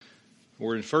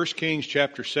We're in 1 Kings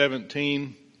chapter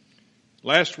 17.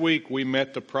 Last week we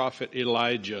met the prophet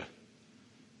Elijah.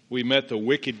 We met the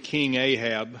wicked king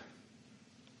Ahab,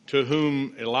 to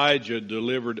whom Elijah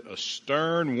delivered a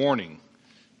stern warning.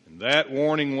 And that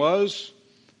warning was,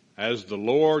 "As the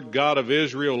Lord God of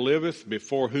Israel liveth,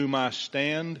 before whom I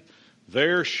stand,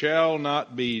 there shall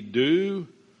not be dew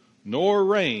nor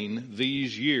rain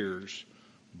these years,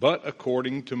 but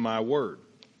according to my word."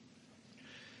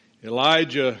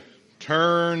 Elijah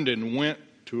turned and went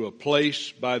to a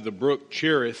place by the brook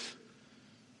Cherith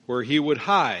where he would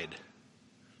hide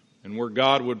and where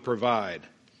God would provide.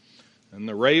 And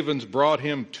the ravens brought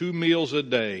him 2 meals a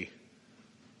day.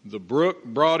 The brook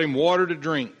brought him water to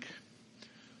drink.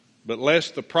 But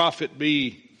lest the prophet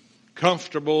be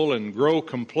comfortable and grow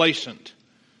complacent,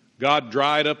 God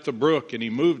dried up the brook and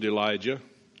he moved Elijah.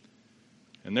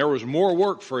 And there was more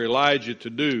work for Elijah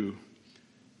to do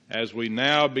as we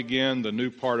now begin the new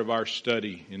part of our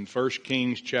study in 1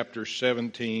 Kings chapter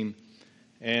 17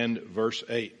 and verse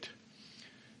 8.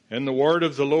 "And the word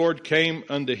of the Lord came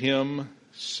unto him,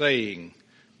 saying."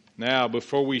 Now,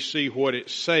 before we see what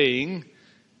it's saying,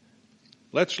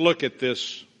 let's look at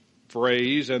this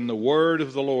phrase, "and the word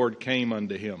of the Lord came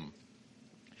unto him."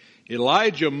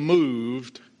 Elijah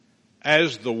moved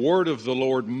as the word of the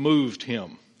Lord moved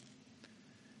him.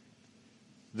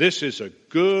 This is a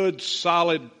good,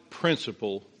 solid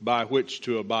principle by which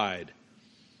to abide.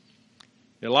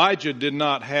 Elijah did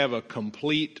not have a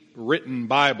complete written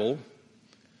Bible,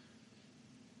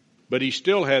 but he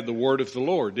still had the word of the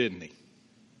Lord, didn't he?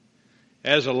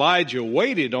 As Elijah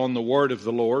waited on the word of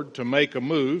the Lord to make a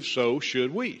move, so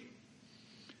should we.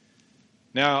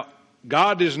 Now,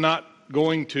 God is not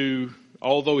going to,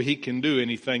 although he can do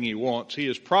anything he wants, he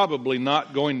is probably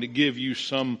not going to give you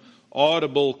some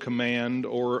audible command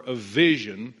or a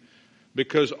vision,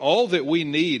 because all that we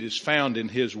need is found in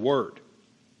his word.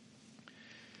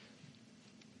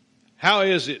 How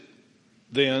is it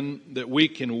then that we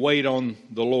can wait on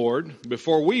the Lord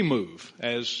before we move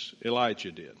as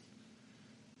Elijah did?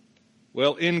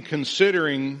 Well, in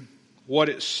considering what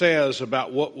it says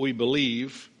about what we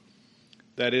believe,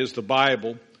 that is the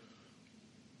Bible,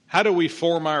 how do we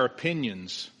form our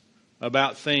opinions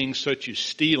about things such as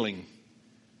stealing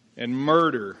and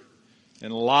murder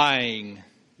and lying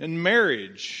and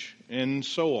marriage and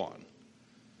so on?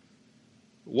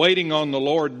 Waiting on the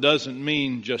Lord doesn't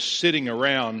mean just sitting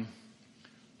around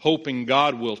hoping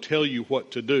God will tell you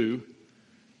what to do.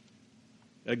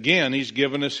 Again, he's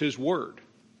given us his word.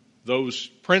 Those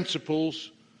principles,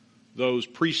 those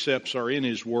precepts are in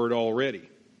his word already.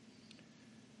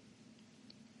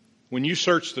 When you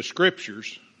search the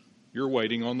scriptures, you're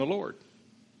waiting on the Lord.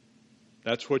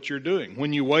 That's what you're doing.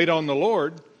 When you wait on the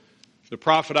Lord, the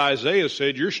prophet Isaiah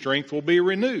said, your strength will be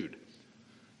renewed.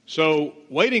 So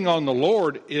waiting on the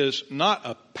Lord is not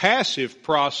a passive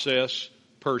process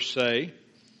per se.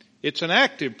 It's an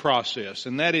active process,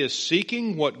 and that is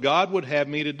seeking what God would have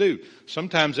me to do.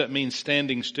 Sometimes that means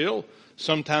standing still.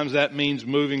 Sometimes that means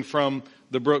moving from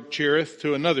the brook Cherith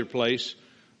to another place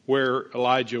where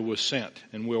Elijah was sent.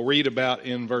 And we'll read about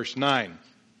in verse 9.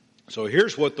 So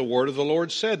here's what the word of the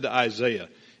Lord said to Isaiah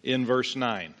in verse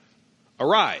 9.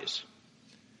 "Arise,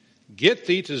 get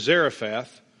thee to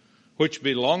Zarephath, which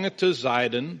belongeth to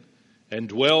Zidon, and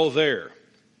dwell there.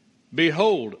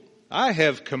 Behold, I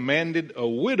have commanded a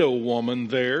widow woman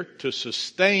there to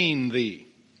sustain thee."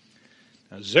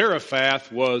 Now,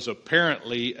 Zarephath was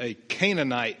apparently a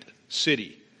Canaanite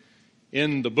city.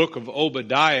 In the book of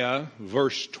Obadiah,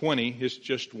 verse 20, it's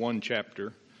just one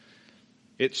chapter,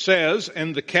 it says,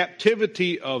 "And the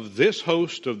captivity of this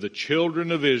host of the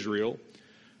children of Israel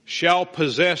shall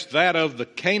possess that of the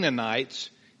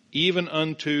Canaanites, even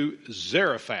unto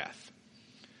Zarephath."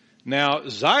 Now,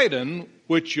 Zidon,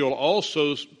 which you'll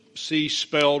also see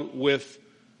spelled with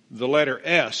the letter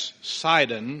S,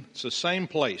 Sidon, it's the same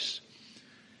place.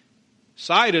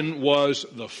 Sidon was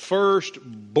the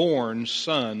firstborn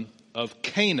son of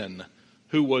Canaan,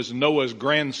 who was Noah's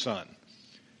grandson.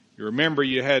 You remember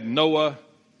you had Noah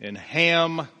and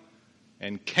Ham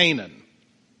and Canaan.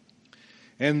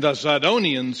 And the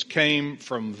Zidonians came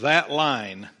from that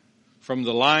line, from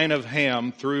the line of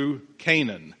Ham through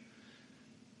Canaan.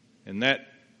 And that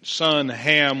son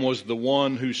Ham was the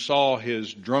one who saw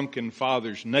his drunken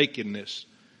father's nakedness,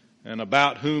 and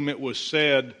about whom it was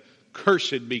said,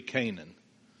 "Cursed be Canaan."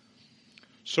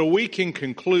 So we can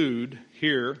conclude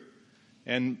here,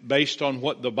 and based on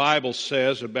what the Bible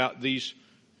says about these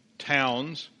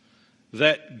towns,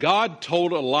 that God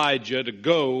told Elijah to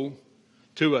go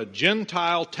to a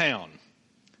Gentile town,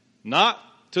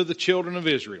 not to the children of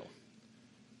Israel,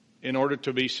 in order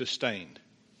to be sustained.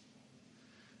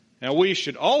 Now we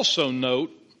should also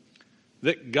note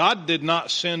that God did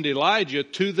not send Elijah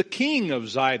to the king of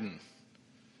Zidon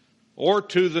or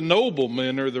to the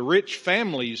noblemen or the rich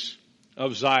families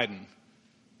of Zidon,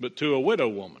 but to a widow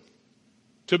woman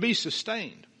to be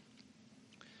sustained.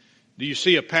 Do you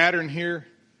see a pattern here?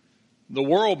 The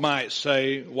world might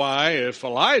say, why, if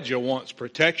Elijah wants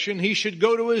protection, he should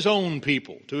go to his own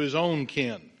people, to his own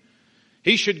kin.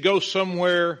 He should go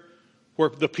somewhere where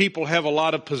the people have a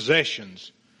lot of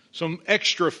possessions, some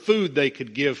extra food they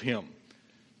could give him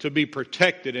to be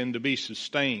protected and to be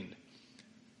sustained.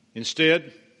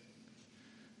 Instead,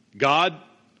 God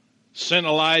sent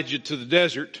Elijah to the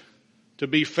desert to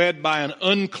be fed by an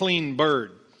unclean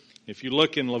bird. If you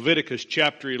look in Leviticus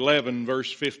chapter 11,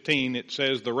 verse 15, it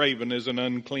says the raven is an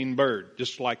unclean bird,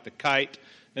 just like the kite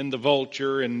and the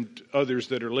vulture and others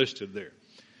that are listed there.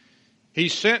 He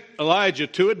sent Elijah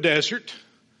to a desert,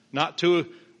 not to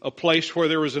a place where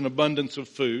there was an abundance of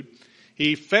food.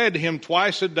 He fed him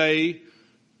twice a day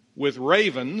with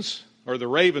ravens, or the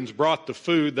ravens brought the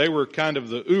food. They were kind of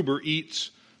the Uber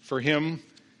Eats for him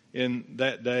in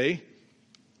that day.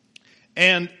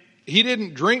 And he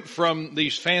didn't drink from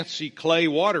these fancy clay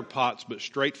water pots, but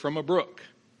straight from a brook.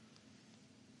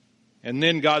 And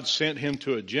then God sent him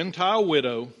to a Gentile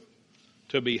widow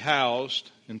to be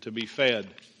housed and to be fed.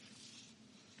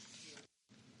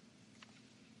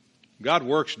 God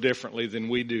works differently than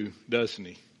we do, doesn't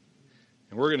he?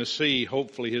 And we're going to see,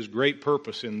 hopefully, his great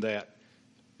purpose in that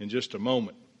in just a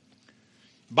moment.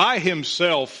 By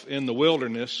himself in the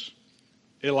wilderness,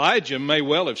 Elijah may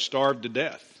well have starved to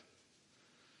death.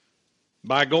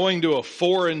 By going to a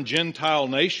foreign Gentile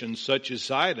nation such as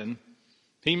Zidon,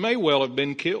 he may well have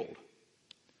been killed.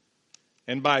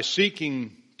 And by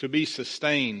seeking to be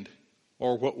sustained,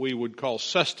 or what we would call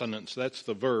sustenance, that's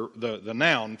the verb, the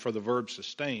noun for the verb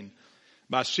sustain.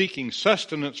 By seeking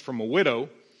sustenance from a widow,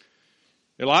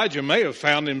 Elijah may have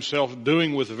found himself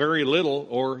doing with very little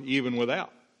or even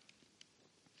without.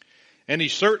 And he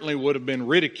certainly would have been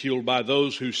ridiculed by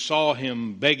those who saw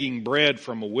him begging bread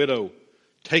from a widow,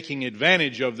 taking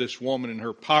advantage of this woman in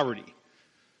her poverty.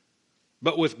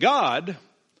 But with God,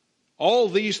 all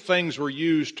these things were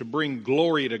used to bring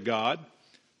glory to God,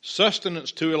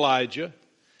 sustenance to Elijah,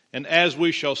 and as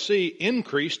we shall see,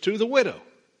 increase to the widow.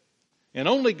 And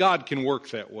only God can work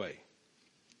that way.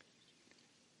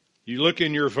 You look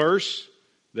in your verse,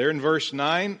 there in verse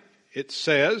 9, it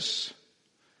says,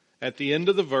 at the end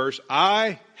of the verse,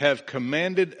 I have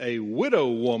commanded a widow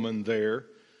woman there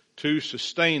to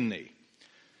sustain thee.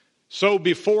 So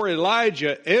before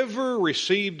Elijah ever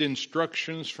received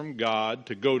instructions from God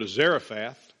to go to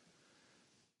Zarephath,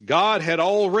 God had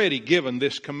already given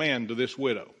this command to this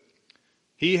widow.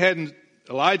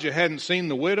 Elijah hadn't seen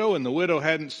the widow and the widow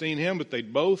hadn't seen him, but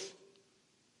they'd both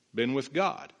been with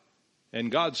God. And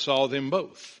God saw them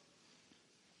both.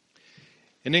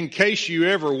 And in case you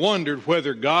ever wondered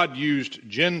whether God used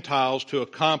Gentiles to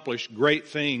accomplish great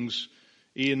things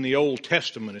in the Old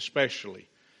Testament especially,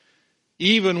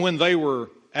 even when they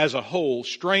were, as a whole,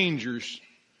 strangers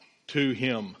to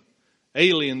him,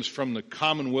 aliens from the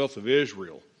commonwealth of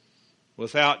Israel,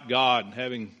 without God,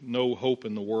 having no hope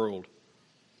in the world.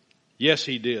 Yes,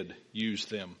 he did use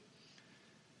them.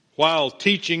 While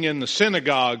teaching in the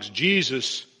synagogues,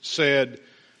 Jesus said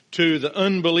to the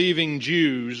unbelieving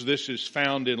Jews, this is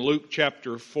found in Luke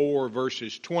chapter 4,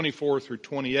 verses 24 through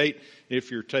 28, if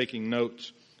you're taking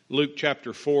notes. Luke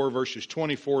chapter 4, verses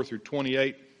 24 through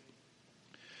 28.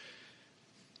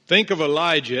 Think of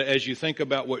Elijah as you think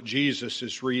about what Jesus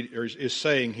is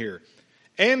saying here.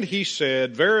 And he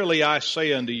said, verily I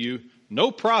say unto you,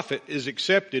 no prophet is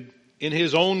accepted in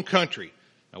his own country.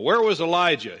 Now where was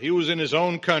Elijah? He was in his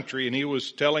own country and he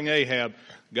was telling Ahab,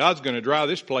 God's going to dry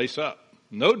this place up.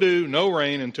 No dew, no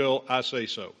rain until I say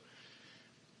so.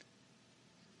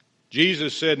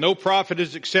 Jesus said, no prophet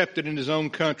is accepted in his own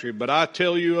country, but I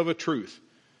tell you of a truth.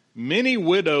 Many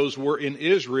widows were in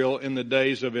Israel in the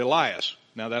days of Elias.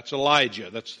 Now that's Elijah.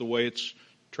 That's the way it's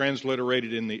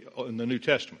transliterated in the New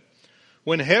Testament.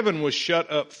 When heaven was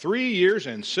shut up 3 years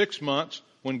and 6 months,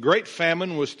 when great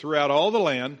famine was throughout all the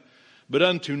land, but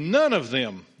unto none of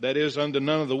them, that is, unto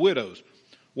none of the widows,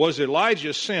 was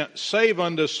Elijah sent, save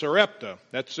unto Sarepta,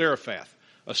 that's Zarephath,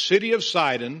 a city of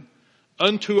Sidon,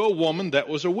 unto a woman that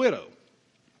was a widow.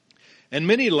 And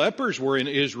many lepers were in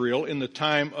Israel in the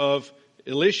time of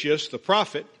Eliseus the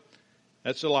prophet,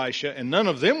 that's Elisha, and none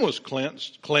of them was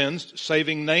cleansed,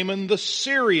 saving Naaman the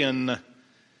Syrian.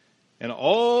 And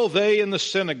all they in the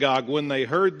synagogue, when they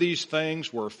heard these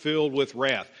things, were filled with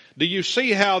wrath. Do you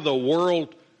see how the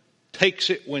world takes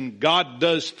it when God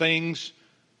does things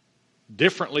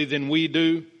differently than we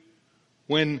do?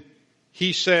 When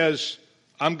he says,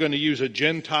 I'm going to use a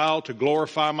Gentile to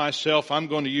glorify myself. I'm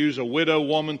going to use a widow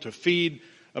woman to feed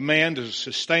a man to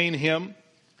sustain him.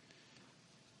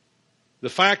 The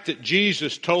fact that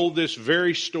Jesus told this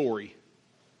very story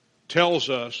tells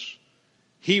us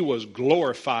he was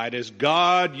glorified as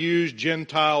God used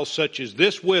Gentiles such as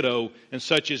this widow and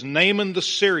such as Naaman the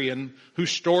Syrian, whose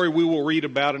story we will read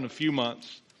about in a few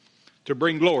months, to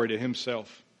bring glory to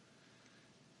himself.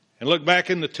 And look back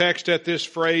in the text at this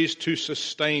phrase, to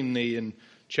sustain thee, in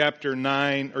chapter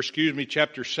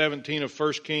 17 of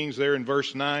 1 Kings, there in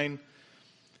verse 9.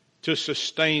 To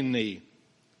sustain thee.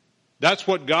 That's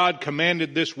what God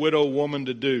commanded this widow woman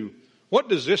to do. What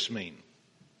does this mean?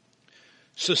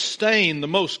 Sustain, the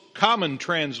most common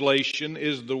translation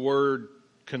is the word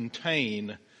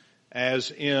contain,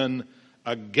 as in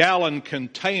a gallon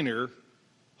container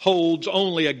holds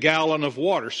only a gallon of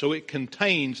water, so it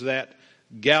contains that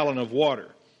gallon of water.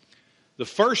 The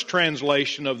first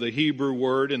translation of the Hebrew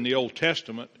word in the Old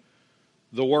Testament,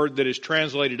 the word that is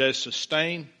translated as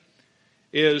sustain,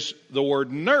 is the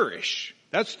word nourish.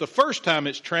 That's the first time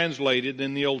it's translated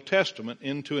in the Old Testament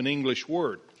into an English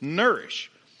word, nourish.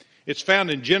 It's found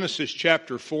in Genesis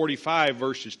chapter 45,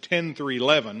 verses 10 through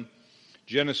 11.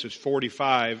 Genesis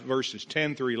 45, verses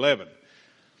 10 through 11.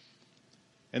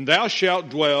 And thou shalt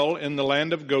dwell in the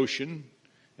land of Goshen,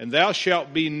 and thou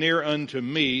shalt be near unto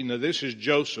me. Now this is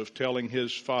Joseph telling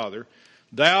his father.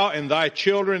 Thou and thy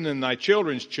children and thy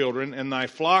children's children, and thy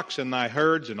flocks and thy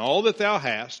herds, and all that thou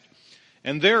hast,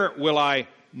 and there will I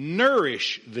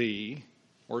nourish thee,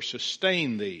 or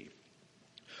sustain thee.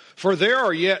 For there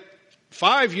are yet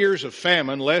 5 years of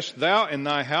famine, lest thou and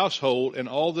thy household and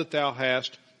all that thou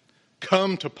hast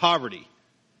come to poverty.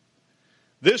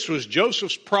 This was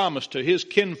Joseph's promise to his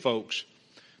kinfolks,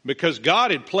 because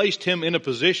God had placed him in a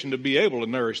position to be able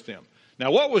to nourish them.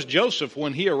 Now, what was Joseph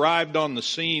when he arrived on the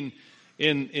scene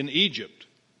in Egypt?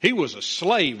 He was a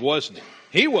slave, wasn't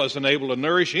he? He wasn't able to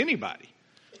nourish anybody.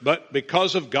 But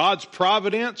because of God's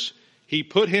providence, he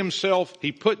put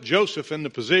Joseph in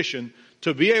the position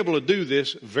to be able to do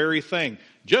this very thing,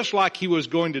 just like he was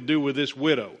going to do with this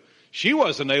widow. She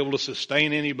wasn't able to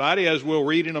sustain anybody, as we'll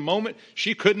read in a moment.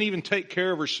 She couldn't even take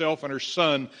care of herself and her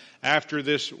son after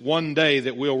this one day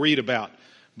that we'll read about.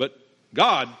 But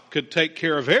God could take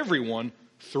care of everyone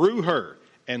through her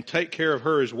and take care of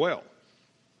her as well.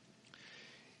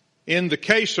 In the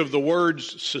case of the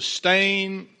words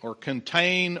sustain or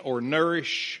contain or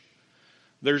nourish,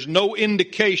 there's no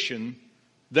indication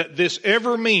that this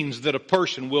ever means that a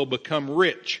person will become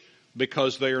rich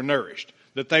because they are nourished.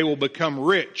 That they will become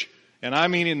rich, and I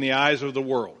mean in the eyes of the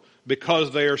world,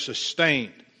 because they are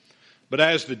sustained. But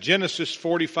as the Genesis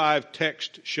 45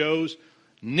 text shows,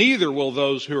 neither will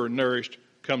those who are nourished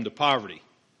come to poverty.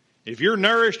 If you're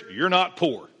nourished, you're not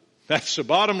poor. That's the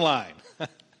bottom line.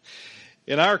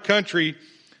 In our country,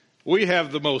 we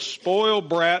have the most spoiled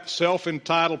brat,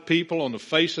 self-entitled people on the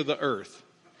face of the earth.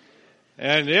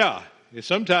 And yeah,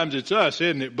 sometimes it's us,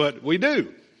 isn't it? But we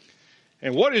do.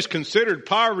 And what is considered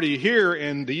poverty here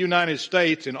in the United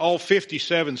States, in all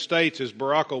 57 states, as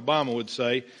Barack Obama would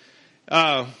say,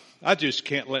 I just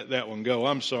can't let that one go,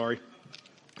 I'm sorry,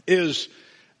 is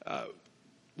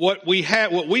what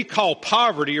we call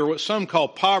poverty, or what some call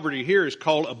poverty here, is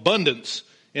called abundance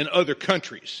in other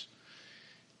countries.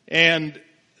 And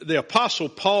the Apostle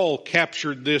Paul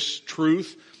captured this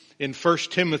truth in 1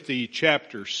 Timothy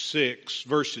chapter 6,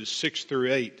 verses 6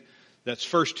 through 8.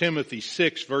 That's 1 Timothy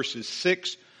 6, verses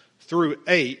 6 through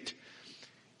 8.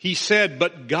 He said,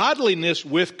 but godliness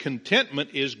with contentment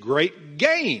is great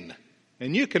gain.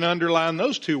 And you can underline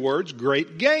those two words,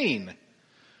 great gain.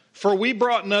 For we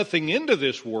brought nothing into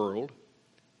this world,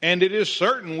 and it is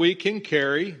certain we can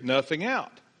carry nothing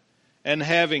out. And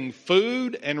having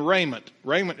food and raiment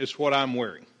is what I'm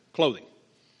wearing, clothing.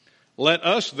 Let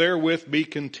us therewith be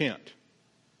content.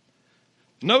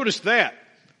 Notice that.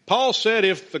 Paul said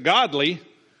if the godly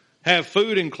have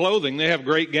food and clothing, they have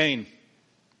great gain.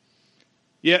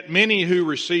 Yet many who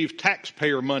receive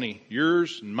taxpayer money,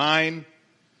 yours and mine,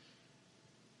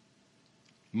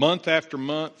 month after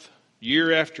month,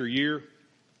 year after year,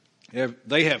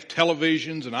 they have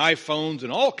televisions and iPhones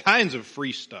and all kinds of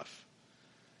free stuff.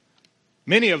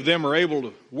 Many of them are able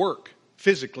to work,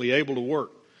 physically able to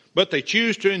work, but they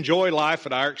choose to enjoy life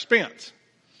at our expense.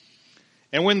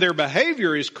 And when their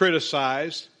behavior is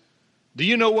criticized, do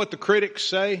you know what the critics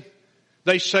say?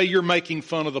 They say you're making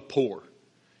fun of the poor.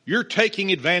 You're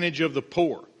taking advantage of the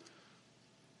poor.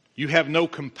 You have no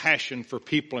compassion for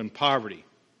people in poverty.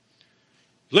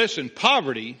 Listen,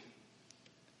 poverty,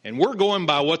 and we're going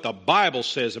by what the Bible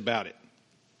says about it,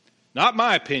 not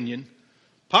my opinion.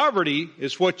 Poverty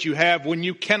is what you have when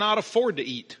you cannot afford to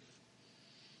eat,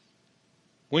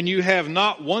 when you have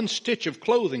not one stitch of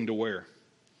clothing to wear.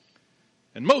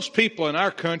 And most people in our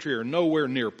country are nowhere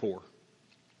near poor.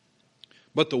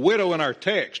 But the widow in our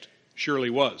text surely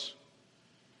was,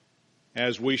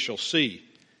 as we shall see.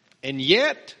 And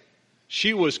yet,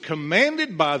 she was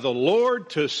commanded by the Lord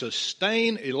to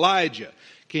sustain Elijah.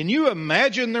 Can you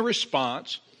imagine the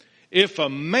response if a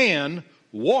man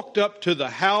walked up to the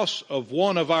house of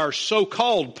one of our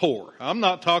so-called poor? I'm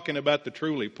not talking about the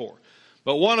truly poor,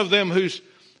 but one of them who's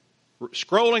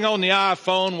scrolling on the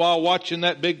iPhone while watching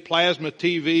that big plasma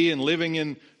TV and living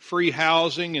in free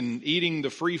housing and eating the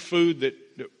free food that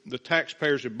the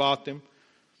taxpayers have bought them.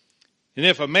 And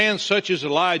if a man such as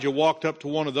Elijah walked up to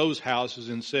one of those houses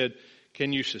and said,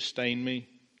 "Can you sustain me?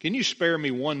 Can you spare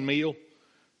me one meal?"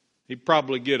 He'd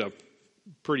probably get a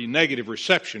pretty negative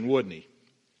reception, wouldn't he?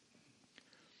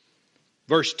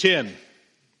 Verse 10.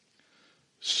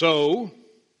 So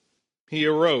he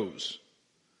arose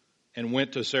and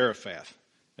went to Zarephath.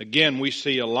 Again, we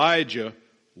see Elijah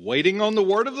waiting on the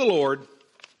word of the Lord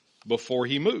before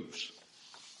he moves.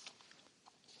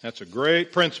 That's a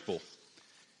great principle.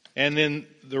 And then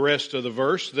the rest of the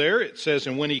verse there, it says,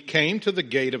 "And when he came to the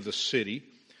gate of the city,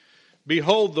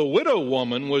 behold, the widow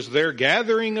woman was there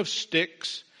gathering of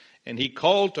sticks, and he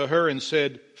called to her and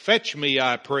said, Fetch me,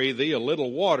 I pray thee, a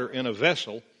little water in a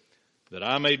vessel, that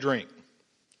I may drink.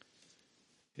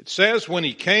 It says, when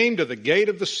he came to the gate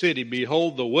of the city,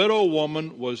 behold, the widow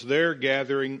woman was there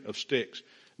gathering of sticks.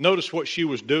 Notice what she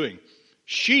was doing.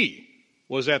 She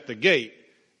was at the gate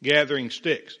gathering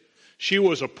sticks. She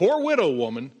was a poor widow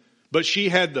woman, but she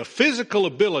had the physical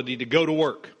ability to go to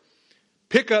work,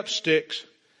 pick up sticks,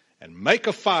 and make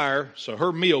a fire so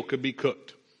her meal could be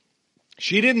cooked.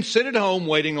 She didn't sit at home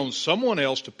waiting on someone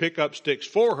else to pick up sticks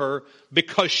for her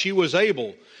because she was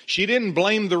able. She didn't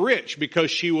blame the rich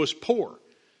because she was poor.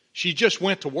 She just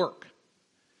went to work.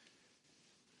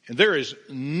 And there is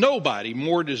nobody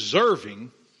more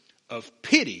deserving of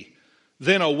pity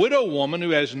than a widow woman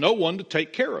who has no one to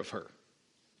take care of her.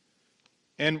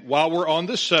 And while we're on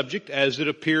this subject, as it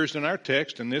appears in our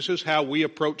text, and this is how we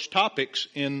approach topics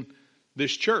in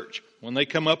this church. When they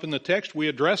come up in the text, we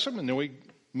address them and then we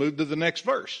move to the next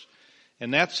verse.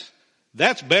 And that's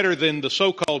better than the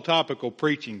so-called topical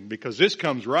preaching, because this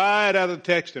comes right out of the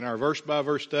text in our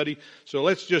verse-by-verse study. So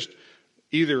let's just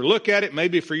either look at it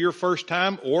maybe for your first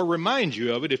time or remind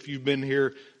you of it if you've been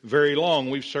here very long.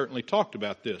 We've certainly talked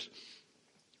about this.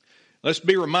 Let's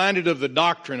be reminded of the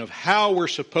doctrine of how we're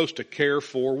supposed to care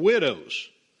for widows.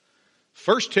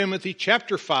 1 Timothy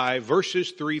chapter 5,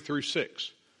 verses 3 through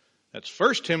 6. That's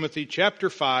 1 Timothy chapter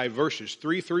 5, verses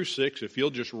 3 through 6, if you'll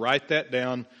just write that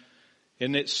down.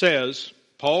 And it says,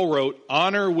 Paul wrote,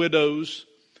 honor widows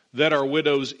that are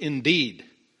widows indeed.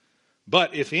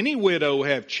 But if any widow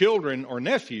have children or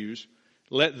nephews,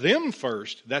 let them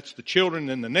first, that's the children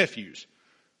and the nephews,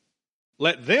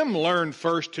 let them learn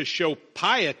first to show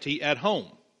piety at home.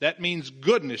 That means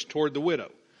goodness toward the widow.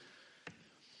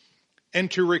 And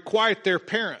to requite their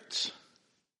parents.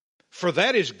 For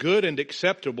that is good and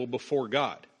acceptable before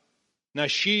God. Now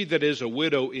she that is a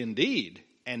widow indeed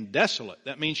and desolate,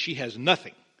 that means she has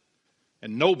nothing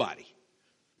and nobody,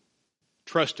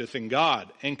 trusteth in God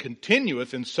and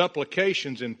continueth in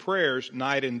supplications and prayers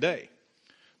night and day.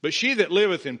 But she that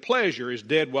liveth in pleasure is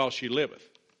dead while she liveth.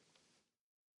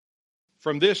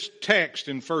 From this text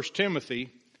in 1 Timothy,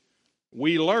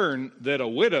 we learn that a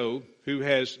widow who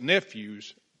has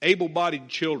nephews, able-bodied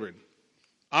children,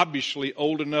 obviously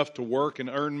old enough to work and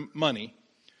earn money,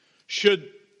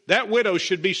 that widow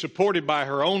should be supported by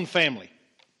her own family.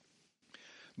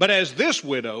 But as this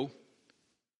widow,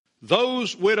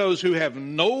 those widows who have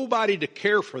nobody to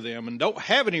care for them and don't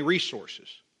have any resources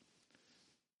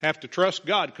have to trust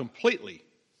God completely.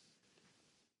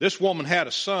 This woman had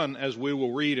a son, as we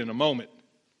will read in a moment,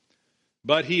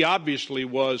 but he obviously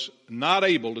was not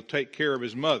able to take care of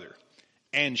his mother,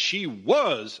 and she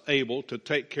was able to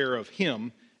take care of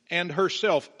him and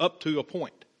herself up to a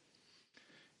point.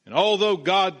 And although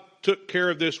God took care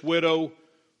of this widow,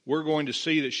 we're going to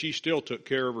see that she still took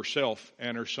care of herself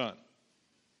and her son.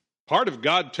 Part of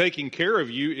God taking care of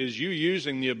you is you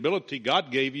using the ability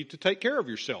God gave you to take care of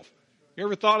yourself. You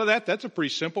ever thought of that? That's a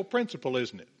pretty simple principle,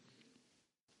 isn't it?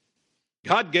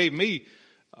 God gave me,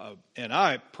 and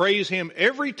I praise Him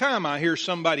every time I hear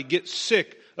somebody get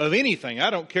sick of anything. I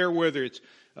don't care whether it's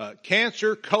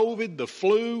cancer, COVID, the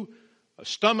flu, a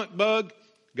stomach bug.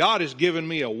 God has given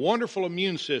me a wonderful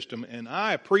immune system, and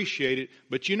I appreciate it.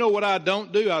 But you know what I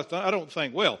don't do? I don't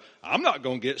think, well, I'm not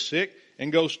going to get sick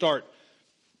and go start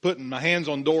putting my hands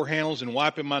on door handles and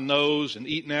wiping my nose and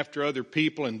eating after other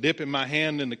people and dipping my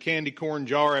hand in the candy corn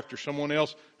jar after someone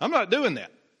else. I'm not doing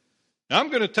that. I'm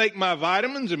going to take my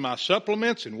vitamins and my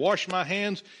supplements and wash my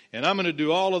hands, and I'm going to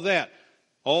do all of that,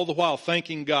 all the while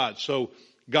thanking God. So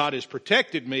God has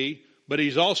protected me, but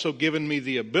He's also given me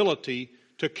the ability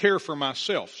to care for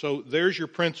myself. So there's your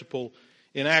principle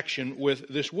in action with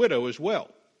this widow as well.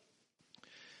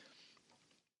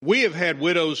 We have had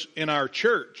widows in our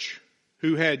church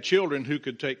who had children who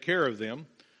could take care of them.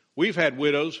 We've had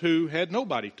widows who had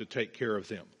nobody to take care of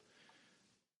them.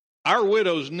 Our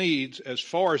widows' needs, as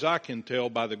far as I can tell,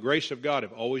 by the grace of God,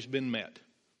 have always been met.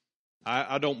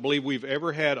 I don't believe we've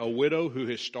ever had a widow who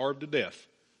has starved to death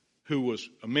who was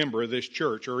a member of this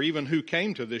church, or even who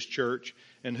came to this church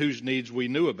and whose needs we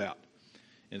knew about.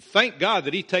 And thank God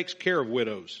that He takes care of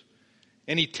widows.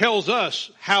 And He tells us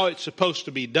how it's supposed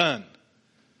to be done.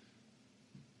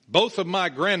 Both of my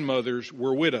grandmothers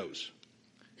were widows,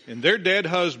 and their dead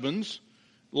husbands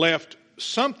left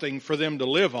something for them to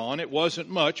live on. It wasn't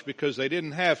much because they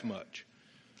didn't have much.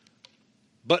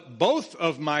 But both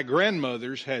of my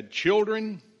grandmothers had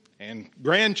children and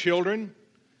grandchildren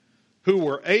who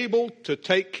were able to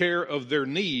take care of their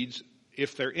needs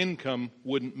if their income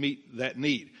wouldn't meet that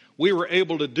need. We were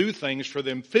able to do things for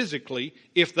them physically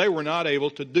if they were not able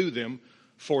to do them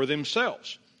for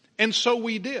themselves. And so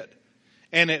we did.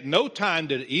 And at no time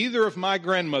did either of my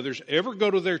grandmothers ever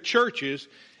go to their churches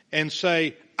and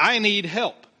say, I need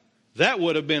help. That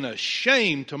would have been a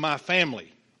shame to my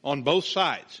family on both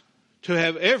sides to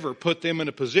have ever put them in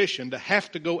a position to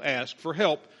have to go ask for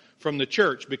help from the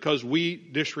church because we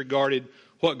disregarded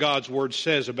what God's Word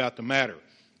says about the matter.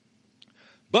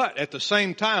 But at the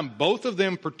same time, both of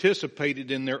them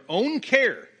participated in their own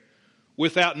care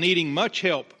without needing much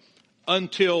help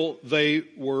until they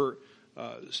were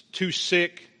too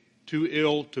sick, too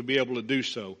ill to be able to do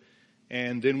so.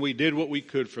 And then we did what we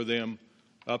could for them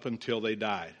up until they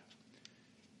died.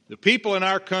 The people in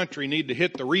our country need to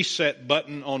hit the reset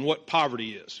button on what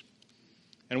poverty is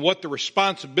and what the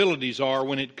responsibilities are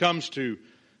when it comes to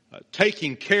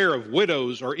taking care of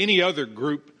widows or any other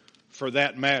group for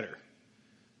that matter.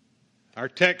 Our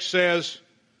text says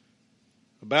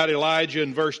about Elijah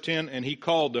in verse 10, and he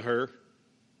called to her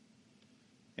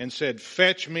and said,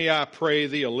 fetch me, I pray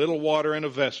thee, a little water in a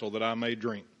vessel that I may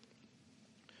drink.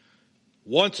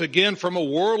 Once again, from a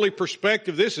worldly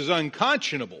perspective, this is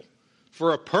unconscionable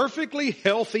for a perfectly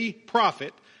healthy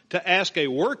prophet to ask a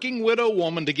working widow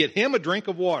woman to get him a drink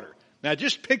of water. Now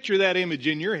just picture that image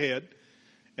in your head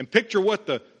and picture what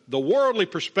the worldly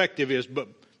perspective is. But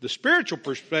the spiritual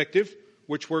perspective,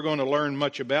 which we're going to learn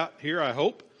much about here, I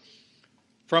hope,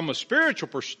 from a spiritual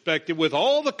perspective, with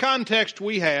all the context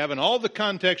we have and all the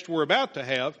context we're about to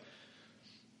have,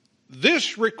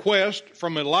 this request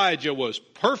from Elijah was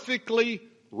perfectly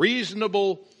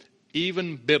reasonable,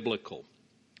 even biblical.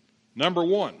 Number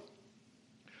one,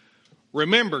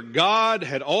 remember, God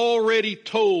had already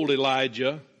told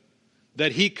Elijah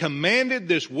that He commanded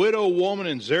this widow woman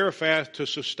in Zarephath to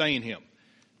sustain him.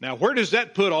 Now, where does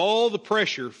that put all the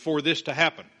pressure for this to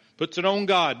happen? Puts it on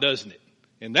God, doesn't it?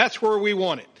 And that's where we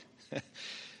want it.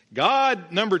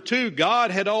 Number two,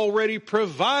 God had already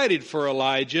provided for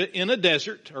Elijah in a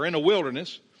desert or in a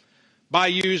wilderness by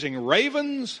using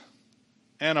ravens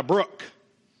and a brook.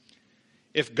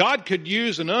 If God could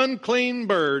use an unclean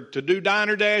bird to do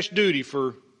diner dash duty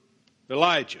for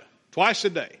Elijah twice a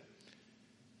day,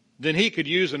 then He could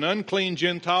use an unclean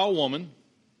Gentile woman,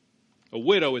 a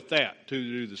widow at that, to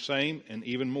do the same and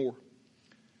even more.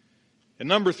 And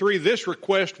number three, this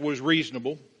request was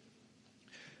reasonable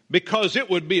because it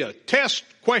would be a test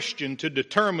question to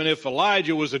determine if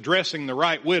Elijah was addressing the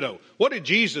right widow. What did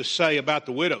Jesus say about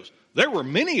the widows? There were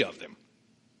many of them.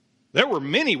 There were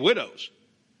many widows.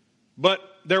 But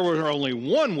there was only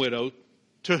one widow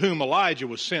to whom Elijah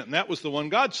was sent, and that was the one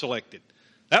God selected.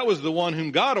 That was the one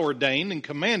whom God ordained and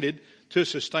commanded to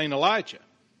sustain Elijah.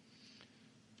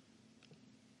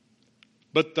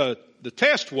 But the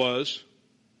test was,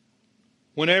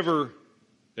 whenever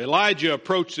Elijah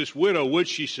approached this widow, would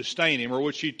she sustain him, or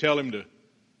would she tell him to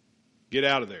get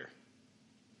out of there?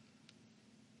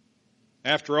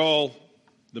 After all,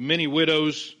 the many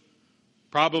widows,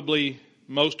 probably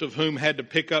most of whom had to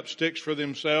pick up sticks for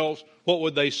themselves, what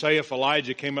would they say if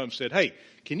Elijah came up and said, hey,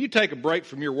 can you take a break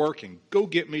from your work and go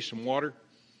get me some water?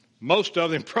 Most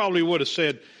of them probably would have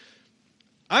said,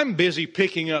 I'm busy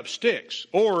picking up sticks.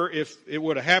 Or if it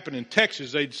would have happened in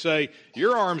Texas, they'd say,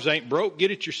 your arms ain't broke,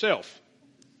 get it yourself.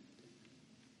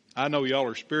 I know y'all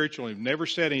are spiritual and have never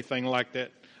said anything like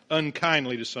that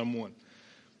unkindly to someone.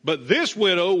 But this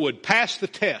widow would pass the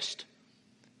test.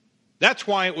 That's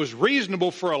why it was reasonable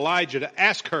for Elijah to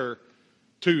ask her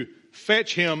to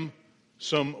fetch him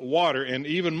some water, and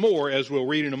even more, as we'll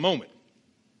read in a moment.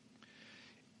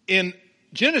 In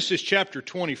Genesis chapter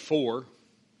 24,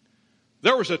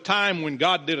 there was a time when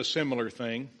God did a similar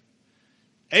thing.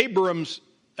 Abraham's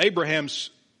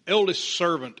eldest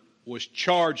servant was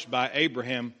charged by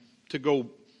Abraham to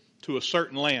go to a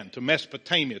certain land, to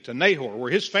Mesopotamia, to Nahor,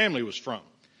 where his family was from,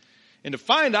 and to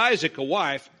find Isaac a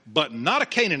wife, but not a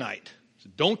Canaanite. So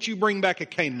don't you bring back a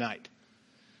Canaanite.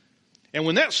 And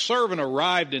when that servant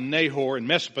arrived in Nahor in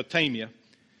Mesopotamia,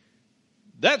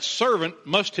 that servant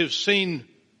must have seen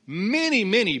many,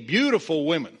 many beautiful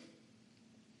women.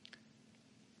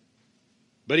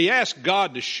 But he asked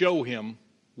God to show him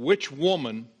which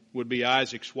woman would be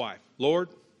Isaac's wife. Lord,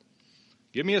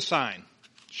 give me a sign.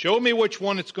 Show me which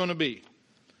one it's going to be.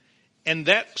 And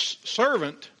that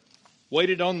servant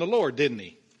waited on the Lord, didn't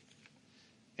he?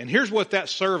 And here's what that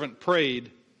servant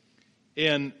prayed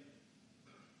in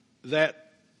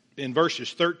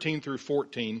verses 13 through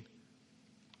 14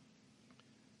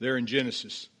 there in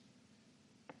Genesis.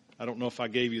 I don't know if I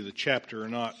gave you the chapter or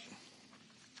not.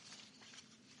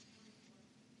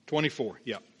 24,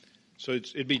 yeah. So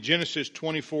it'd be Genesis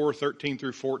 24, 13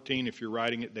 through 14 if you're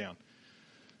writing it down.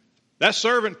 That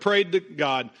servant prayed to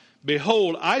God,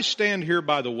 "Behold, I stand here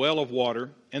by the well of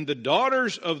water, and the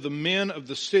daughters of the men of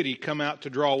the city come out to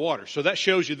draw water." So that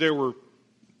shows you there were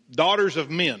daughters of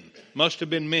men. Must have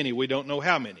been many. We don't know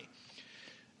how many.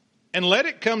 "And let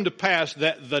it come to pass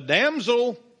that the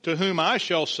damsel to whom I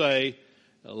shall say,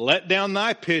 Let down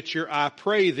thy pitcher, I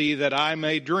pray thee, that I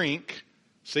may drink."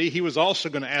 See, he was also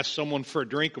going to ask someone for a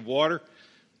drink of water.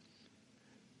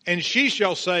 "And she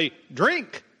shall say,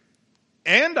 Drink,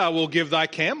 and I will give thy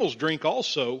camels drink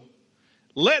also.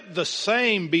 Let the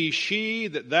same be she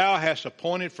that thou hast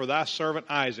appointed for thy servant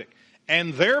Isaac.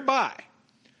 And thereby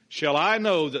shall I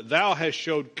know that thou hast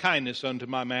showed kindness unto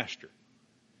my master."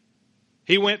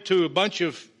 He went to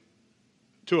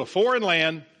a foreign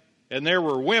land, and there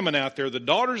were women out there, the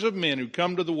daughters of men who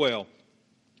come to the well.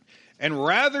 And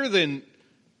rather than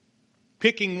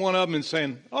picking one of them and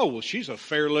saying, "Oh, well, she's a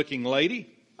fair-looking lady,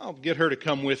 I'll get her to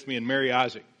come with me and marry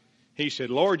Isaac," he said,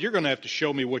 "Lord, you're going to have to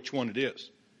show me which one it is."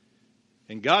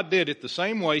 And God did it the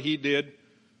same way he did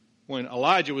when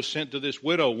Elijah was sent to this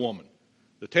widow woman.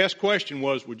 The test question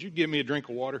was, would you give me a drink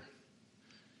of water?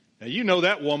 Now, you know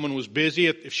that woman was busy.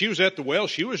 If she was at the well,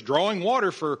 she was drawing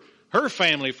water for her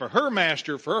family, for her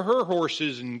master, for her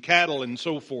horses and cattle and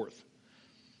so forth.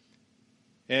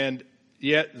 And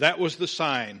yet that was the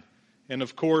sign. And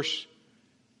of course,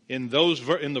 in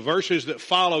the verses that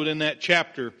followed in that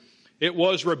chapter, it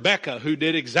was Rebekah who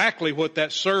did exactly what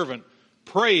that servant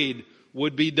prayed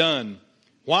would be done.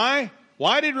 Why?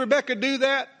 Why did Rebekah do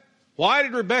that? Why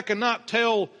did Rebekah not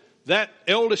tell that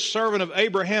eldest servant of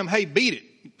Abraham, "Hey, beat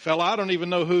it, fella, I don't even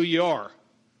know who you are"?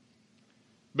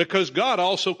 Because God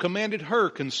also commanded her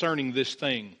concerning this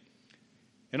thing.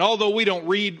 And although we don't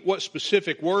read what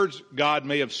specific words God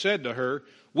may have said to her,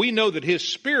 we know that his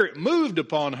spirit moved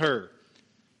upon her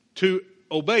to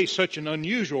obey such an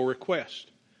unusual request.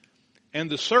 And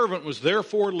the servant was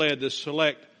therefore led to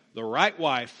select the right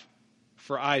wife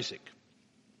for Isaac.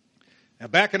 Now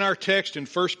back in our text in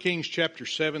 1 Kings chapter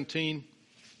 17.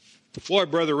 Boy,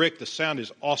 Brother Rick, the sound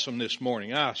is awesome this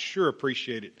morning. I sure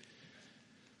appreciate it.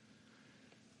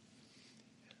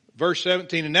 Verse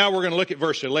 17, and now we're going to look at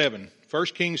verse 11.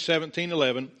 1 Kings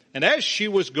 17:11. "And as she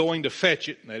was going to fetch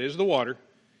it," that is the water,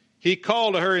 "he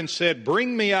called to her and said,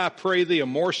 Bring me, I pray thee, a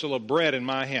morsel of bread in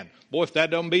my hand." Boy, if that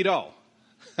doesn't beat all.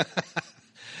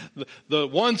 The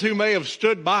ones who may have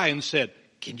stood by and said,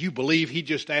 "Can you believe he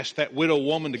just asked that widow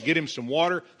woman to get him some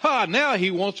water? Now he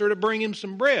wants her to bring him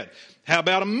some bread. How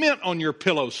about a mint on your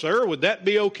pillow, sir? Would that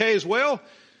be okay as well?"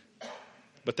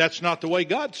 But that's not the way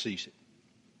God sees it.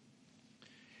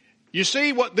 You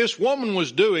see what this woman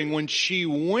was doing when she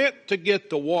went to get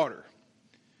the water.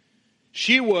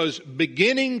 She was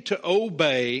beginning to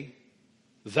obey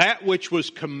that which was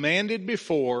commanded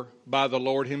before by the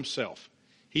Lord himself.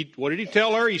 What did he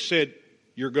tell her? He said,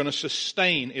 "You're going to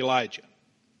sustain Elijah.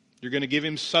 You're going to give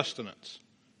him sustenance."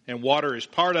 And water is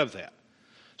part of that.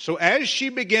 So as she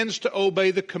begins to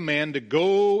obey the command to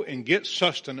go and get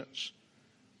sustenance,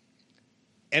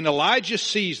 and Elijah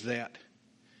sees that,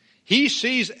 he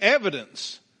sees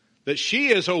evidence that she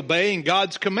is obeying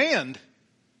God's command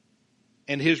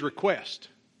and his request.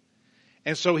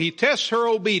 And so he tests her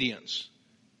obedience.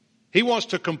 He wants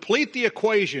to complete the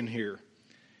equation here.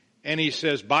 And he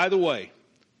says, "By the way,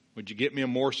 would you get me a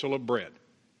morsel of bread?"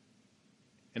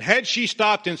 And had she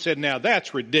stopped and said, "Now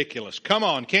that's ridiculous. Come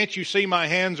on, can't you see my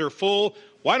hands are full?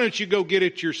 Why don't you go get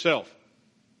it yourself?"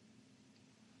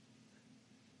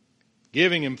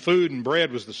 Giving him food and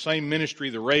bread was the same ministry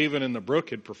the raven and the brook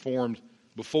had performed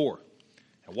before.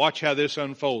 Now watch how this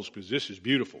unfolds, because this is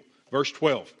beautiful. Verse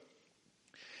 12.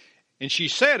 And she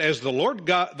said, as the Lord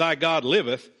God, thy God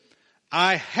liveth,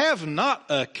 I have not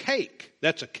a cake,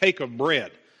 that's a cake of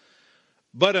bread,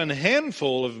 but an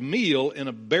handful of meal in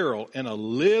a barrel and a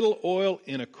little oil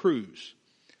in a cruse.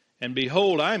 And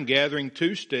behold, I am gathering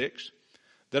 2 sticks,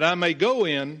 that I may go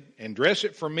in and dress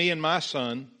it for me and my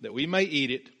son, that we may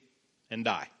eat it and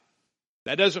die.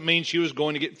 That doesn't mean she was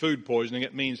going to get food poisoning.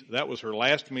 It means that was her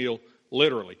last meal,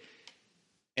 literally.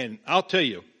 And I'll tell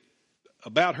you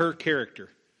about her character.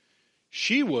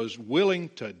 She was willing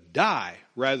to die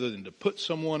rather than to put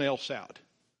someone else out.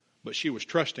 But she was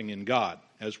trusting in God,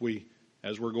 as we're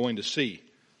going to see.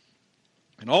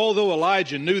 And although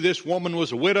Elijah knew this woman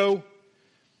was a widow,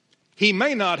 he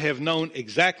may not have known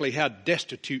exactly how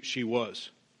destitute she was.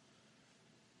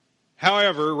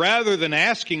 However, rather than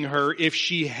asking her if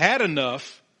she had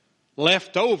enough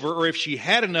left over or if she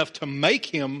had enough to make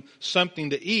him something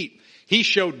to eat, he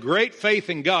showed great faith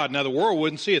in God. Now, the world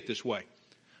wouldn't see it this way,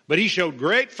 but he showed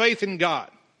great faith in God.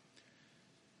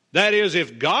 That is,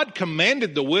 if God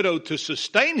commanded the widow to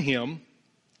sustain him,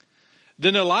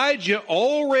 then Elijah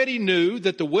already knew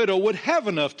that the widow would have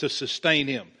enough to sustain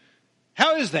him.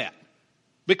 How is that?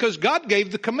 Because God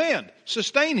gave the command,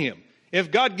 sustain him. If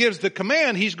God gives the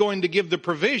command, he's going to give the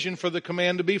provision for the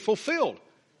command to be fulfilled.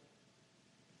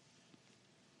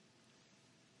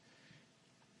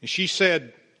 And she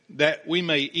said that we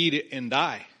may eat it and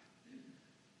die.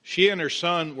 She and her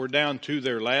son were down to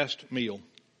their last meal.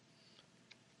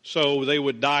 So they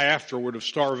would die afterward of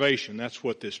starvation. That's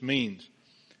what this means.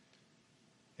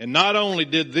 And not only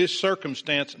did this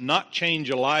circumstance not change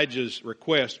Elijah's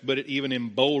request, but it even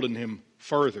emboldened him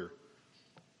further.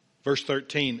 Verse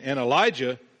 13, and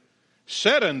Elijah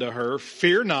said unto her,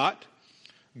 fear not,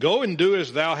 go and do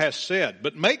as thou hast said,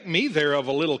 but make me thereof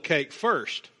a little cake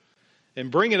first,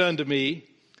 and bring it unto me,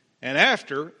 and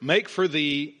after make for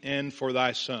thee and for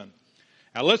thy son.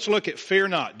 Now let's look at fear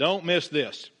not. Don't miss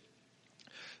this.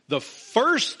 The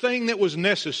first thing that was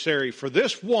necessary for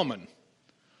this woman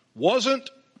wasn't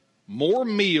more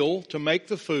meal to make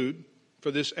the food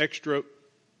for this extra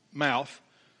mouth.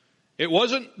 It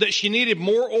wasn't that she needed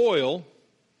more oil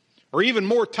or even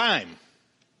more time.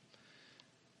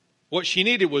 What she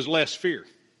needed was less fear.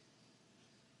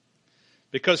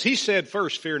 Because he said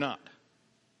first, fear not.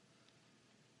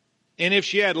 And if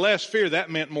she had less fear,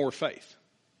 that meant more faith.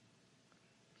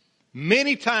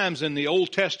 Many times in the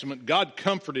Old Testament, God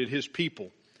comforted his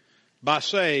people by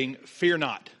saying, fear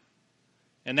not.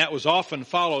 And that was often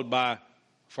followed by,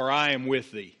 for I am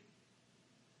with thee,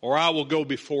 or I will go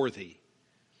before thee.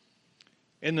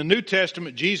 In the New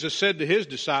Testament, Jesus said to his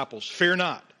disciples, fear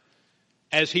not,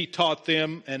 as he taught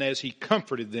them and as he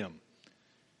comforted them.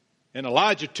 And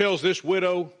Elijah tells this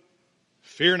widow,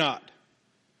 fear not,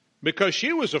 because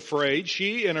she was afraid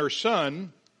she and her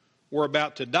son were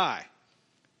about to die,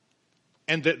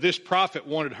 and that this prophet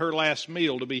wanted her last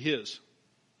meal to be his.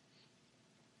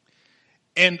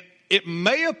 And it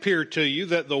may appear to you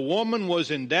that the woman was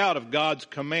in doubt of God's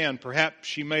command. Perhaps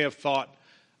she may have thought,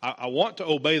 I want to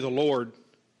obey the Lord,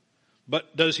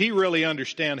 but does he really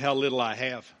understand how little I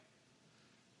have?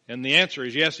 And the answer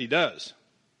is yes, he does.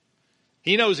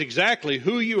 He knows exactly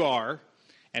who you are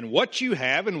and what you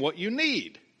have and what you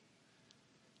need.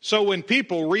 So when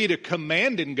people read a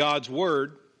command in God's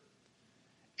word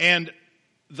and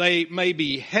they may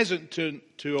be hesitant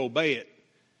to obey it,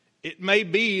 it may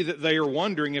be that they are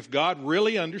wondering if God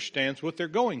really understands what they're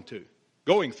going through.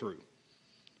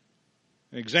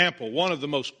 An example, one of the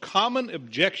most common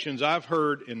objections I've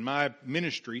heard in my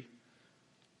ministry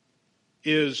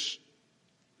is,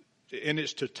 and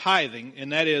it's to tithing,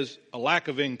 and that is a lack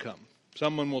of income.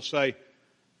 Someone will say,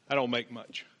 I don't make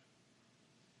much.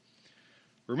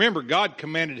 Remember, God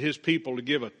commanded his people to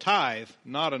give a tithe,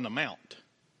 not an amount.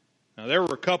 Now, there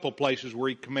were a couple places where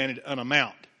he commanded an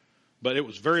amount, but it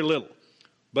was very little.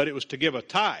 But it was to give a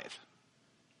tithe,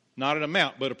 not an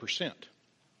amount, but a percent.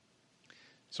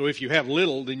 So if you have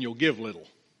little, then you'll give little.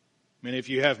 And if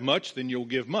you have much, then you'll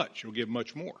give much. You'll give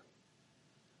much more.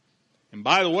 And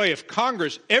by the way, if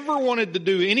Congress ever wanted to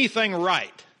do anything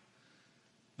right,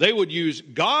 they would use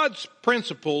God's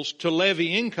principles to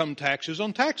levy income taxes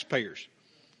on taxpayers.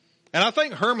 And I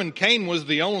think Herman Cain was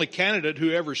the only candidate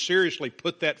who ever seriously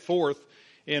put that forth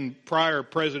in prior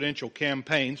presidential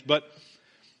campaigns. But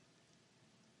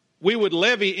we would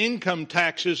levy income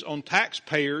taxes on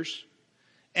taxpayers,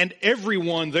 and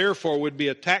everyone, therefore, would be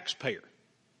a taxpayer.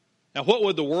 Now, what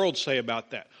would the world say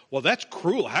about that? Well, that's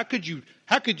cruel. How could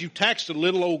you tax the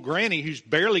little old granny who's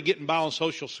barely getting by on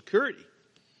Social Security?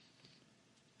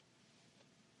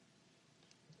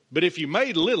 But if you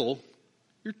made little,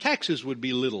 your taxes would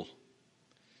be little.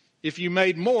 If you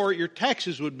made more, your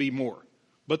taxes would be more.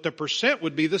 But the percent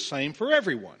would be the same for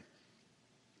everyone.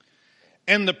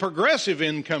 And the progressive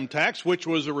income tax, which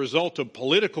was a result of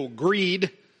political greed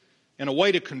and a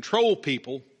way to control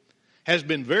people, has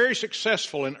been very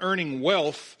successful in earning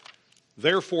wealth,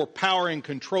 therefore power and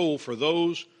control for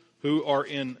those who are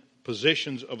in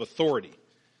positions of authority.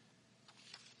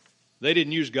 They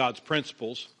didn't use God's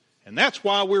principles, and that's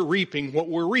why we're reaping what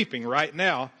we're reaping right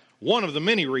now. One of the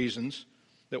many reasons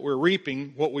that we're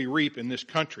reaping what we reap in this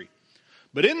country.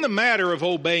 But in the matter of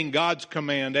obeying God's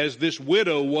command, as this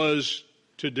widow was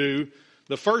to do,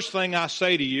 the first thing I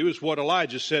say to you is what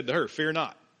Elijah said to her: fear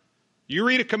not. You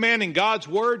read a command in God's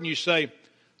word and you say,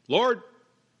 Lord,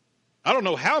 I don't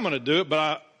know how I'm going to do it,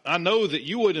 but I know that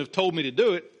you wouldn't have told me to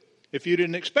do it if you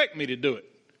didn't expect me to do it.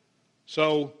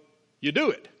 So you do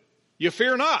it. You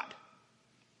fear not.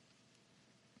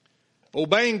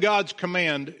 Obeying God's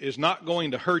command is not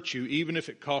going to hurt you, even if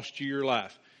it costs you your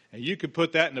life. And you could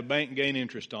put that in the bank and gain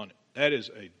interest on it. That is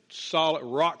a solid,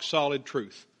 rock solid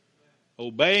truth.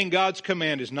 Obeying God's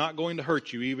command is not going to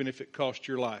hurt you, even if it costs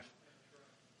your life.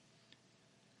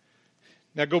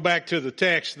 Now go back to the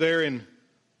text there in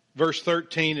verse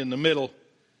 13 in the middle.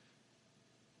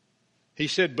 He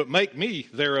said, but make me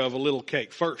thereof a little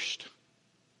cake first.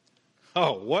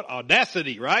 Oh, what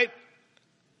audacity, right?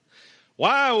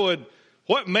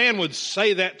 What man would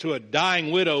say that to a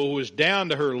dying widow who was down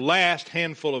to her last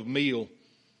handful of meal?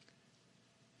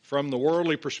 From the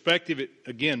worldly perspective, it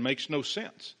again makes no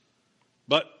sense.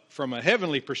 But from a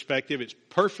heavenly perspective, it's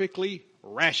perfectly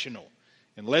rational.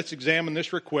 And let's examine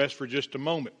this request for just a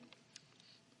moment.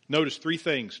 Notice three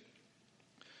things.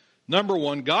 Number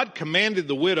one, God commanded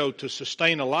the widow to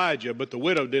sustain Elijah, but the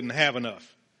widow didn't have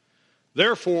enough.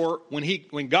 Therefore,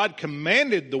 when God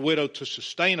commanded the widow to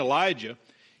sustain Elijah,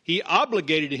 he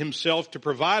obligated himself to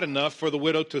provide enough for the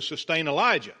widow to sustain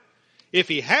Elijah. If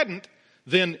he hadn't,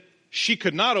 then she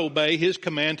could not obey his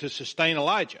command to sustain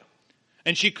Elijah.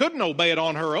 And she couldn't obey it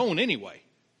on her own anyway.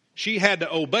 She had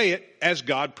to obey it as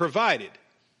God provided.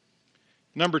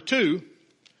 Number two,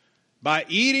 by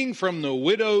eating from the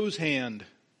widow's hand,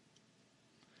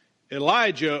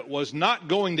 Elijah was not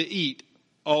going to eat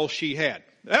all she had.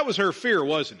 That was her fear,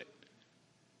 wasn't it?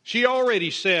 She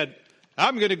already said,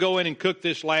 I'm going to go in and cook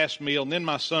this last meal, and then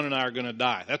my son and I are going to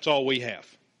die. That's all we have.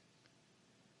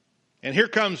 And here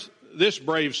comes this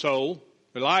brave soul,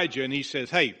 Elijah, and he says,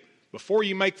 hey, before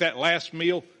you make that last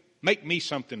meal, make me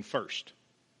something first.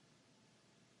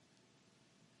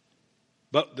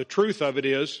 But the truth of it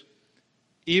is,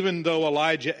 even though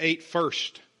Elijah ate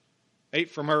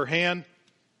from her hand,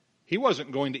 he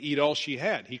wasn't going to eat all she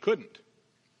had. He couldn't.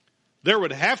 There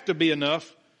would have to be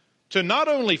enough to not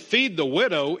only feed the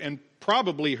widow and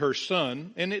probably her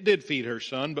son, and it did feed her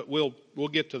son, but we'll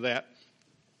get to that.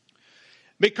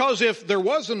 Because if there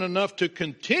wasn't enough to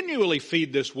continually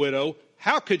feed this widow,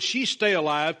 how could she stay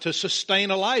alive to sustain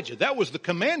Elijah? That was the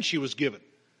command she was given.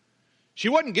 She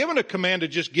wasn't given a command to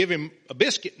just give him a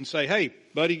biscuit and say, hey,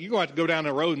 buddy, you're going to have to go down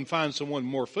the road and find someone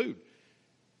more food.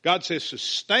 God says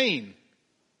sustain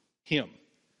him.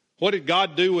 What did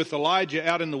God do with Elijah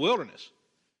out in the wilderness?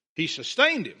 He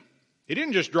sustained him. He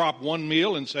didn't just drop one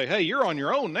meal and say, hey, you're on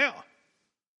your own now.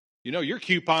 You know, your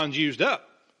coupon's used up.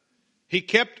 He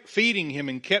kept feeding him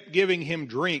and kept giving him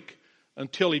drink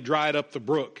until he dried up the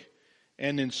brook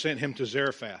and then sent him to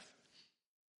Zarephath.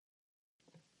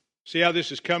 See how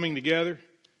this is coming together?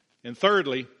 And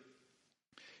thirdly,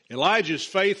 Elijah's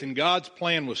faith in God's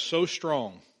plan was so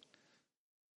strong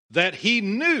that he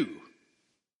knew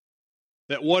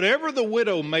that whatever the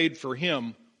widow made for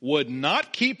him would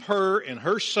not keep her and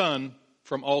her son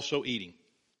from also eating.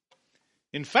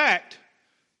 In fact,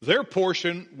 their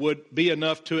portion would be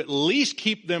enough to at least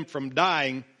keep them from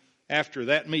dying after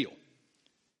that meal.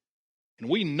 And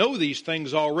we know these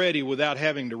things already without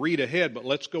having to read ahead, but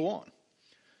let's go on.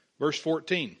 Verse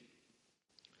 14.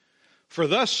 For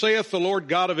thus saith the Lord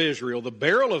God of Israel, the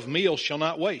barrel of meal shall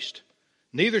not waste,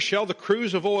 neither shall the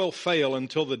cruse of oil fail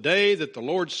until the day that the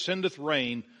Lord sendeth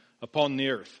rain upon the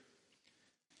earth.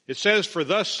 It says, for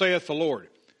thus saith the Lord.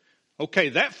 Okay,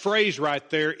 that phrase right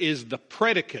there is the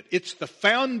predicate. It's the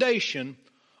foundation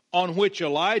on which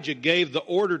Elijah gave the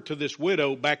order to this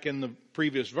widow back in the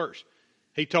previous verse.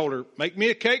 He told her, make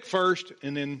me a cake first,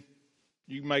 and then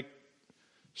you make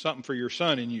something for your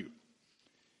son and you.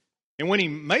 And when he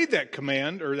made that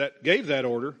command, or that gave that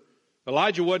order,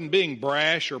 Elijah wasn't being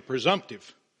brash or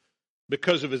presumptive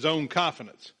because of his own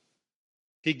confidence.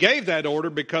 He gave that order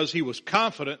because he was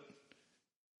confident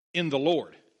in the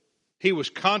Lord. He was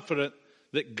confident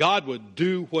that God would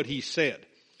do what he said.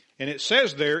 And it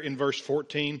says there in verse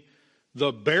 14,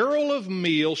 the barrel of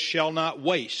meal shall not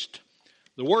waste.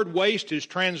 The word waste is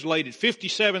translated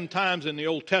 57 times in the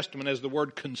Old Testament as the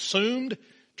word consumed,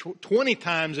 20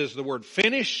 times as the word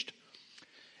finished.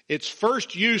 Its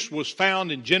first use was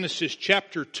found in Genesis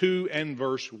chapter 2 and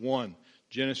verse 1.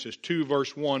 Genesis 2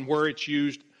 verse 1, where it's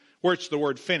the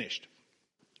word finished.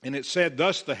 And it said,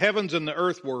 thus the heavens and the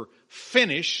earth were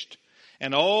finished,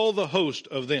 and all the host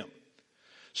of them.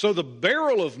 So the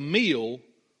barrel of meal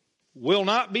will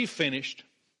not be finished.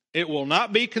 It will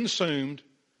not be consumed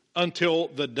until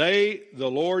the day the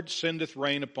Lord sendeth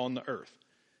rain upon the earth.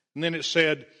 And then it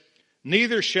said,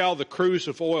 neither shall the cruse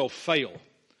of oil fail.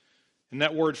 And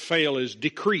that word fail is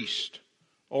decreased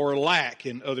or lack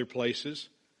in other places.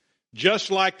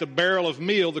 Just like the barrel of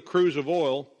meal, the cruse of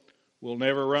oil will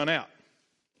never run out.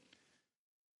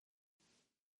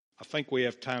 I think we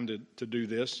have time to do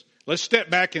this. Let's step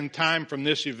back in time from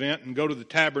this event and go to the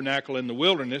tabernacle in the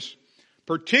wilderness,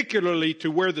 particularly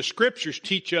to where the scriptures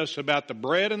teach us about the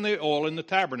bread and the oil in the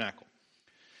tabernacle.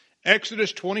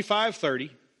 Exodus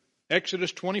 25:30.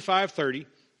 Exodus 25:30.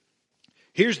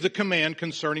 Here's the command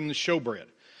concerning the showbread.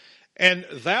 And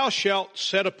thou shalt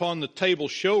set upon the table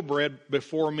showbread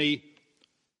before me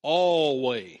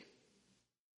always.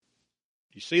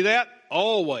 You see that?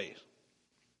 Always.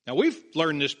 Now we've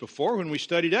learned this before when we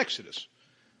studied Exodus.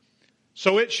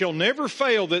 So it shall never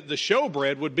fail that the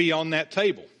showbread would be on that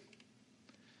table.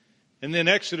 And then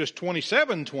Exodus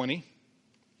 27:20,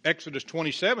 Exodus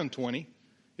 27:20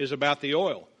 is about the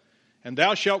oil. And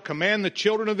thou shalt command the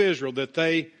children of Israel that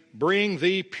they bring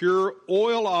thee pure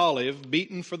oil olive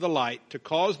beaten for the light to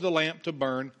cause the lamp to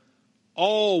burn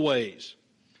always.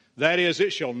 That is,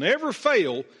 it shall never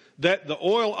fail that the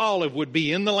oil olive would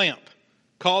be in the lamp,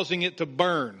 causing it to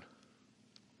burn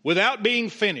without being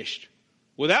finished,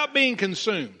 without being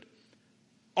consumed,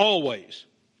 always.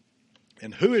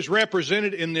 And who is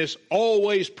represented in this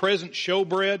always present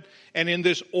showbread and in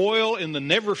this oil in the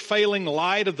never failing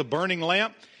light of the burning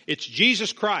lamp? It's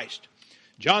Jesus Christ.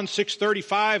 John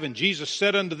 6:35, and Jesus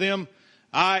said unto them,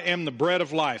 I am the bread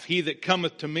of life. He that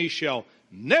cometh to me shall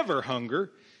never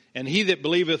hunger, and he that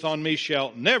believeth on me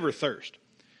shall never thirst.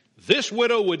 This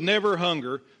widow would never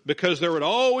hunger because there would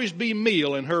always be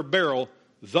meal in her barrel,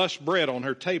 thus bread on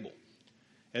her table.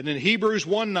 And then Hebrews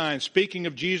 1:9, speaking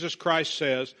of Jesus Christ,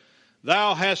 says,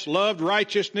 thou hast loved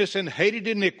righteousness and hated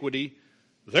iniquity.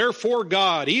 Therefore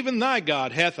God, even thy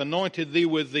God, hath anointed thee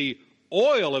with the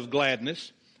oil of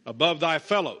gladness above thy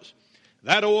fellows.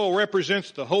 That oil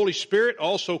represents the Holy Spirit,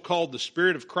 also called the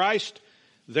Spirit of Christ,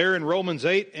 there in Romans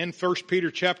 8 and 1 Peter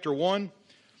chapter 1.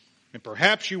 And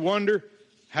perhaps you wonder,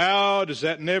 how does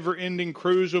that never-ending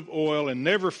cruse of oil and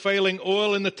never-failing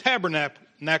oil in the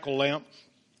tabernacle lamp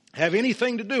have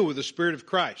anything to do with the Spirit of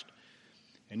Christ?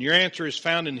 And your answer is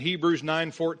found in Hebrews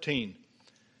 9:14.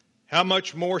 How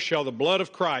much more shall the blood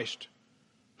of Christ,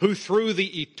 who through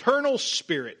the eternal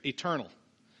Spirit, eternal,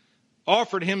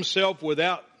 offered himself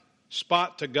without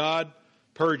spot to God,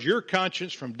 purge your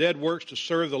conscience from dead works to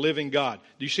serve the living God?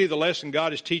 Do you see the lesson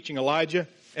God is teaching Elijah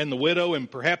and the widow and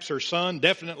perhaps her son,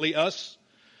 definitely us,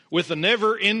 with the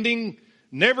never-ending,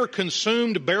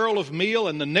 never-consumed barrel of meal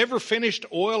and the never-finished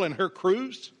oil in her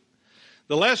cruse?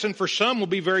 The lesson for some will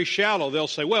be very shallow. They'll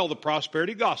say, well, the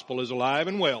prosperity gospel is alive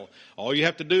and well. All you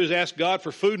have to do is ask God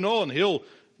for food and oil and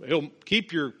He'll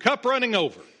keep your cup running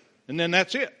over. And then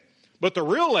that's it. But the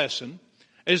real lesson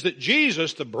is that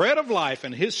Jesus, the bread of life,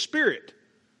 and His Spirit,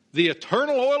 the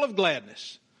eternal oil of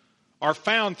gladness, are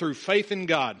found through faith in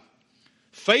God.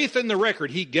 Faith in the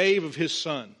record He gave of His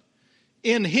Son.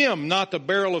 In Him, not the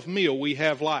barrel of meal, we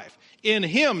have life. In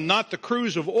Him, not the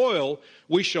cruse of oil,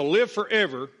 we shall live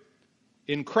forever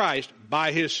in Christ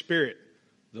by His Spirit.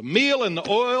 The meal and the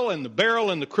oil and the barrel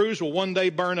and the cruse will one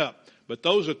day burn up. But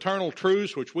those eternal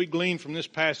truths which we glean from this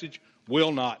passage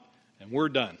will not. And we're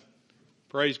done.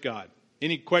 Praise God.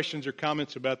 Any questions or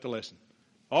comments about the lesson?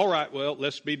 All right, well,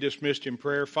 let's be dismissed in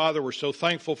prayer. Father, we're so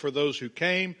thankful for those who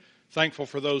came, thankful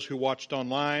for those who watched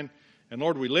online. And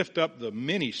Lord, we lift up the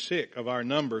many sick of our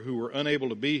number who were unable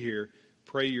to be here.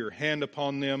 Pray your hand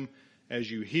upon them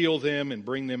as you heal them and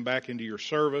bring them back into your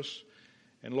service.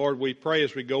 And Lord, we pray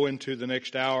as we go into the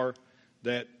next hour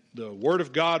that the Word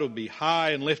of God will be high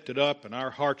and lifted up and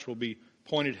our hearts will be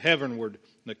pointed heavenward.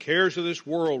 The cares of this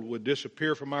world would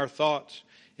disappear from our thoughts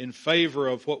in favor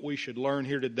of what we should learn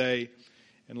here today.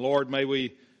 And Lord, may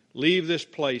we leave this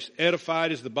place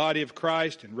edified as the body of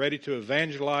Christ and ready to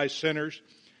evangelize sinners,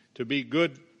 to be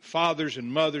good fathers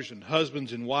and mothers and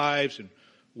husbands and wives and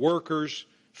workers,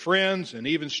 friends, and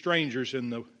even strangers in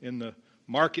the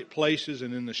marketplaces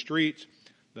and in the streets,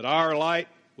 that our light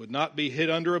would not be hid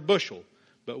under a bushel,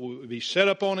 but we'll be set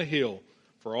up on a hill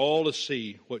for all to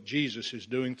see what Jesus is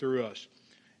doing through us.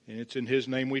 And it's in His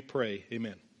name we pray.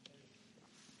 Amen.